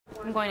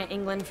I'm going to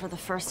England for the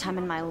first time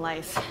in my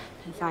life.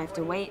 If I have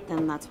to wait,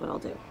 then that's what I'll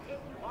do.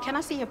 Can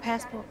I see your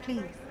passport,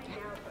 please?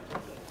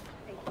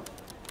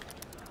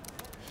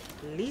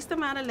 Least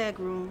amount of leg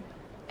room,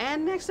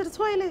 and next to the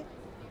toilet.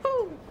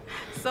 Whew.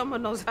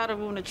 Someone knows how to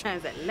ruin a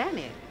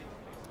transatlantic.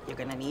 You're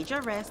gonna need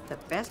your rest. The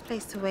best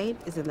place to wait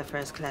is in the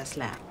first class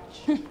lounge.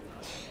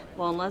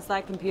 Well, unless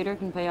that computer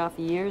can pay off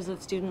years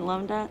of student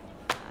loan debt.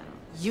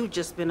 You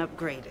just been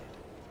upgraded.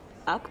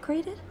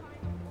 Upgraded?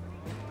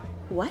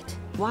 What?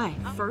 Why?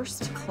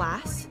 First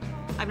class?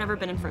 I've never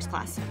been in first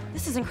class.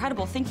 This is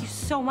incredible. Thank you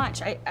so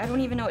much. I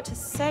don't even know what to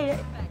say.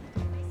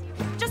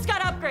 Just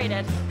got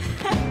upgraded.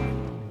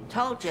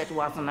 Told you it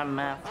wasn't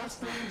enough.